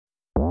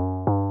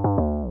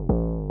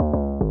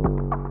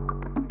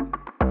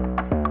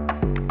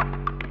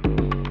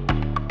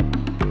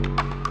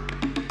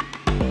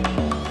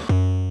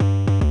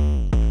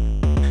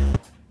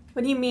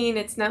What do you mean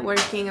it's not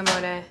working,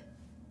 Amore?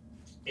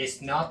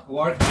 It's not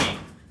working.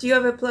 Do you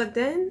have it plugged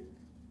in?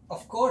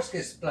 Of course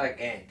it's plugged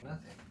in.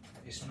 Nothing.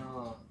 It's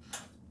not.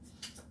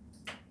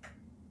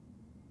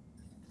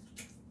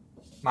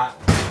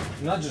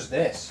 Not just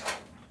this.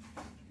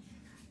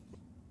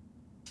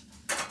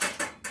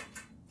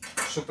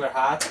 Super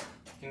hot.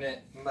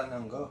 But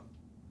don't go.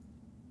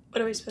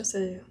 What are we supposed to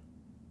do?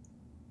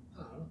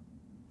 I don't know.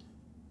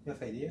 You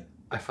have idea?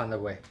 I found a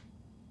way.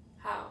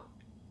 How?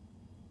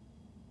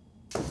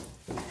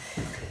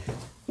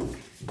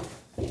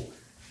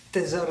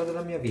 Tesoro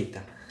della mia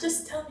vita.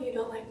 Just tell me you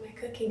don't like my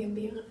cooking and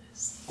be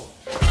honest.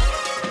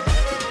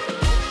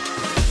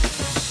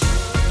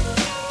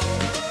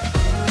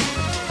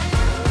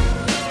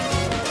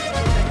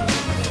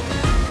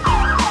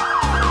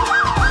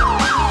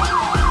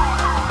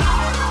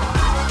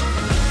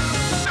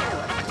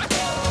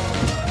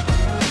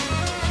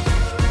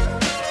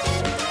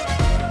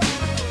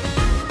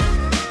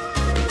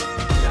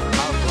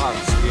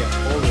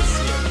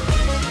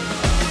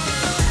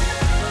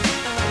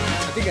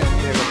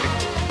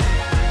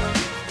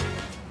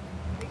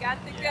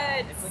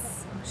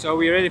 So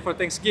we're ready for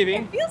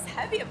Thanksgiving. It feels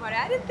heavy, Amore.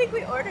 I didn't think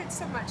we ordered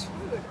so much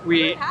food.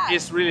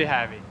 It's really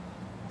heavy.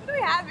 What do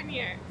we have in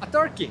here? A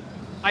turkey.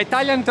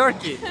 Italian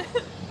turkey.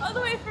 All the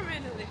way from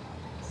Italy.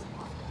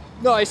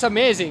 No, it's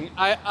amazing.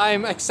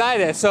 I'm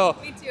excited. So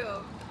Me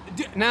too.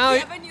 now We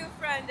have a new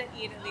friend in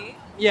Italy.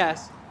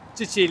 yes,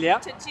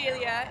 Cecilia.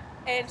 Cecilia,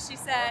 and she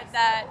said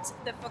that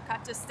the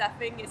focaccia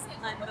stuffing is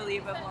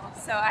unbelievable.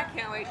 So I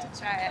can't wait to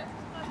try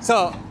it.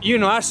 So you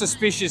know, our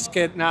suspicious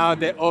kid now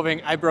the oven.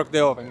 I broke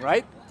the oven,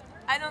 right?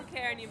 I don't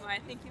care anymore. I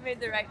think you made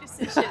the right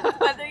decision,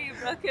 whether you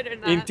broke it or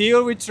not.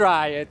 Until we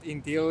try it.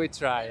 Until we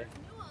try it.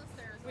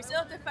 We still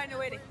have to find a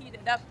way to heat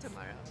it up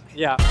tomorrow.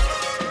 Yeah.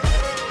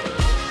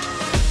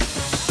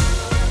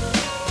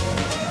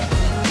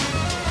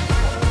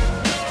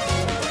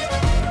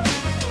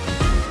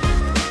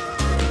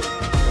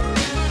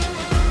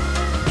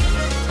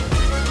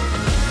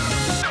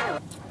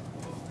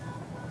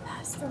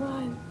 That's the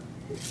one.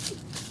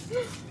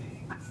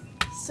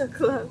 So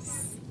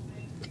close.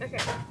 Okay.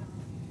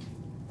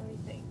 Let me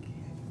think.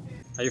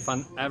 Have you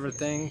found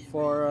everything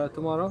for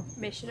tomorrow?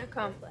 Mission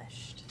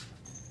accomplished.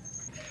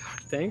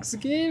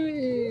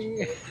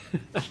 Thanksgiving.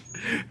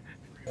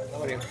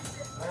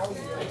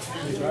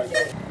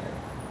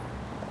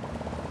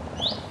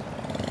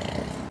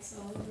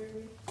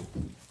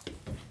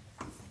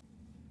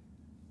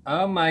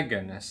 Oh my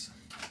goodness.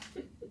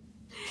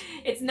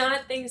 It's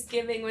not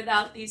Thanksgiving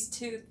without these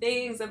two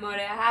things, Amore.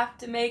 I have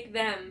to make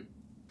them.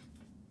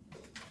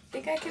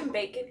 Think I can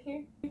bake in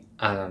here?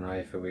 I don't know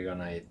if we're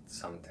gonna eat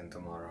something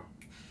tomorrow.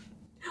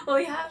 Well,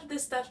 we have the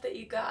stuff that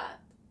you got.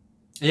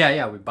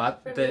 Yeah, we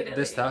bought From the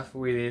Eataly. stuff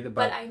we did,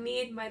 But but I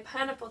need my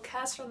pineapple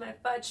casserole, my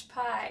fudge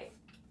pie.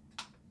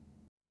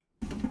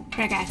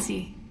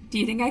 Ragazzi, do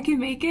you think I can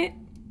make it?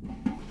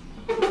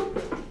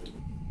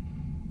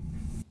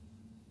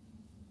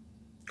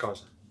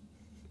 cosa?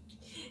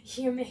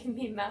 You made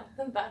me melt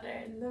the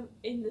butter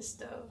in the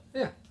stove.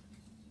 Yeah.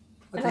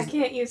 And I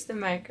can't use the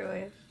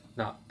microwave.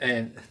 No,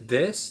 and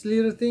this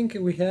little thing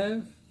we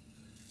have,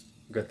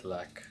 good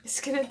luck. It's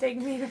gonna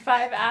take me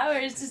 5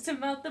 hours just to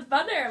melt the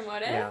butter,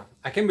 Amore. Yeah,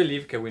 I can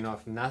believe that we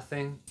have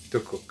nothing to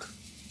cook.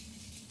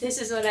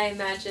 This is what I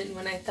imagined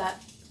when I thought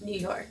New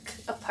York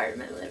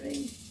apartment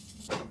living.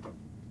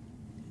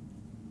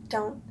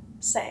 Don't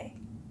say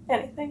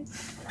anything.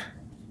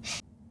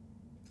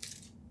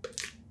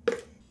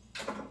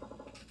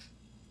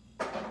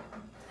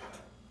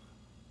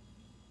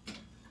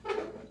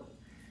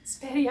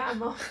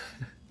 Speriamo.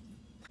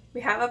 We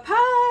have a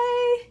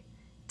pie!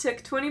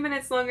 Took 20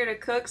 minutes longer to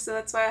cook, so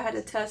that's why I had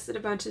to test it a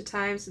bunch of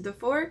times with the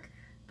fork,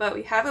 but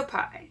we have a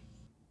pie.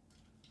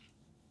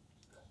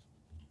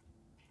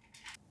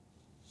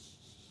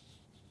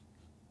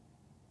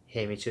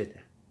 Hey, Michuta.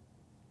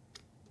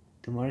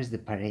 Tomorrow is the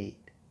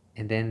parade,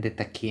 and then the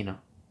tacchino.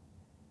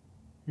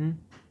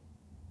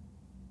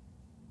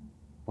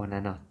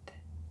 Buonanotte.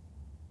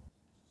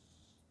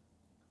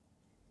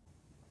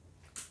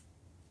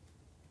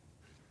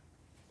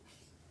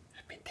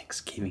 Happy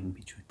Thanksgiving,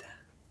 Michuta.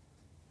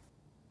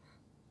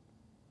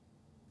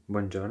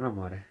 Buongiorno,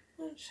 amore.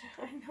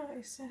 I know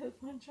I said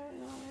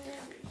buongiorno.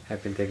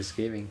 Happy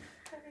Thanksgiving.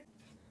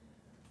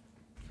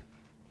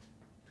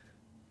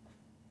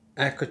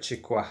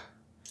 Eccoci qua.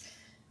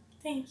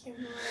 Thank you,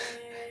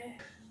 amore.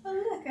 Oh,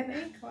 look, an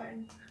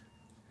acorn.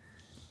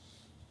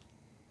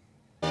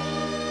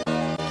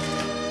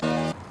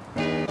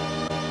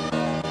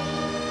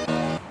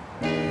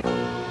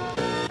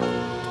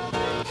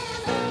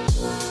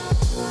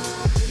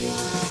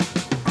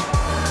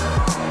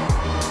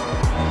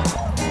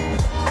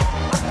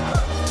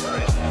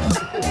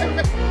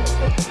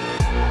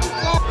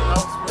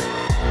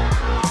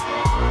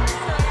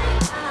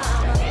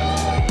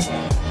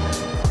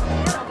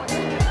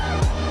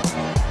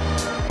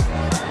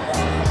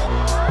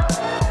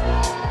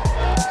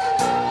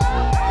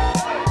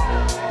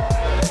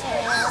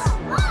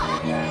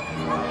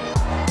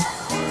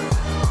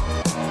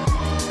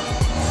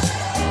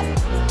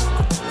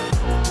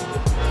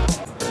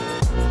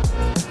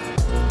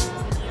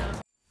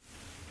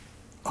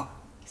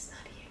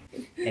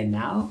 And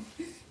now,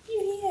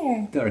 You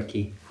here.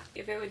 turkey.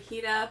 If it would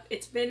heat up,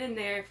 it's been in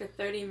there for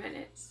 30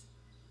 minutes.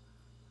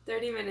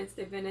 30 minutes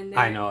they've been in there.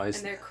 I know, and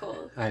they're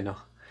cold. I know.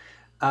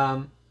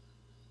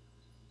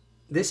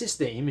 This is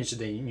the image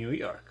of New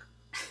York.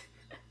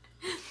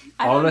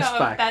 I don't Always know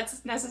packed. if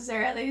that's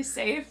necessarily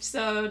safe,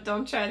 so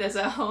don't try this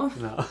at home.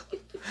 No,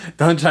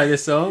 don't try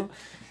this home,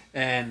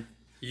 and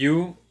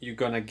you're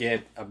gonna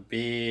get a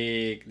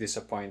big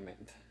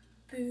disappointment.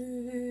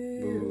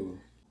 Boo. Boo.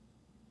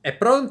 È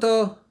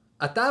pronto?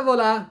 A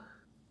tavola?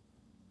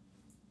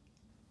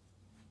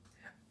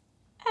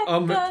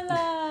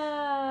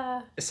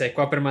 Eccola! Sei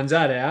qua per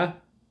mangiare, eh?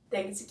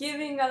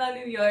 Thanksgiving alla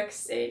New York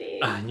City.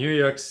 Ah, New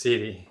York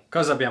City.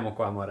 Cosa abbiamo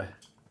qua, amore?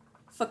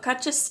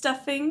 Focaccia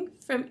stuffing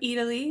from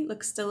Eataly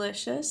looks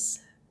delicious.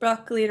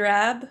 Broccoli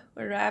rabe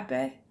or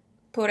rabe.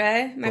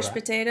 Puree, mashed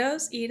Puree.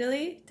 potatoes,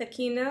 Eataly.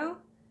 Tacchino.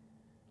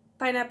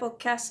 Pineapple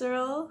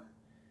casserole.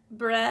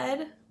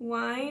 Bread,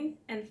 wine,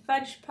 and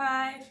fudge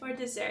pie for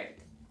dessert.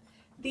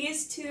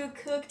 These two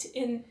cooked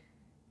in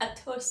a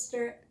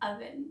toaster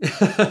oven.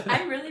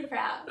 I'm really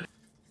proud.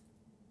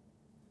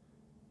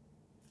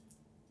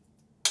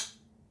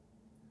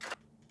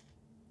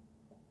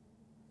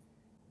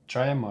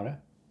 Try, amore.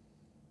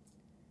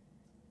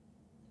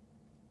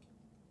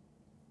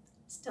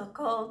 Still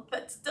cold,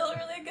 but still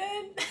really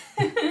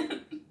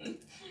good.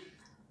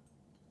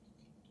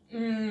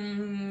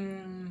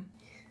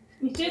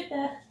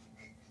 Michuta.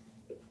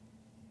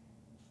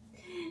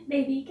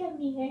 Baby, come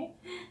here.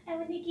 I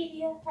want to give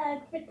you a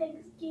hug for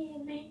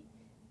Thanksgiving.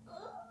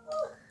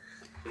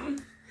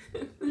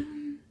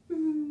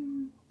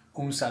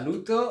 Un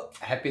saluto,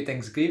 Happy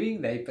Thanksgiving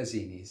dai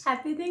Pasinis.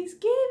 Happy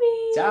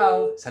Thanksgiving!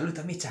 Ciao,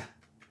 saluta Micia.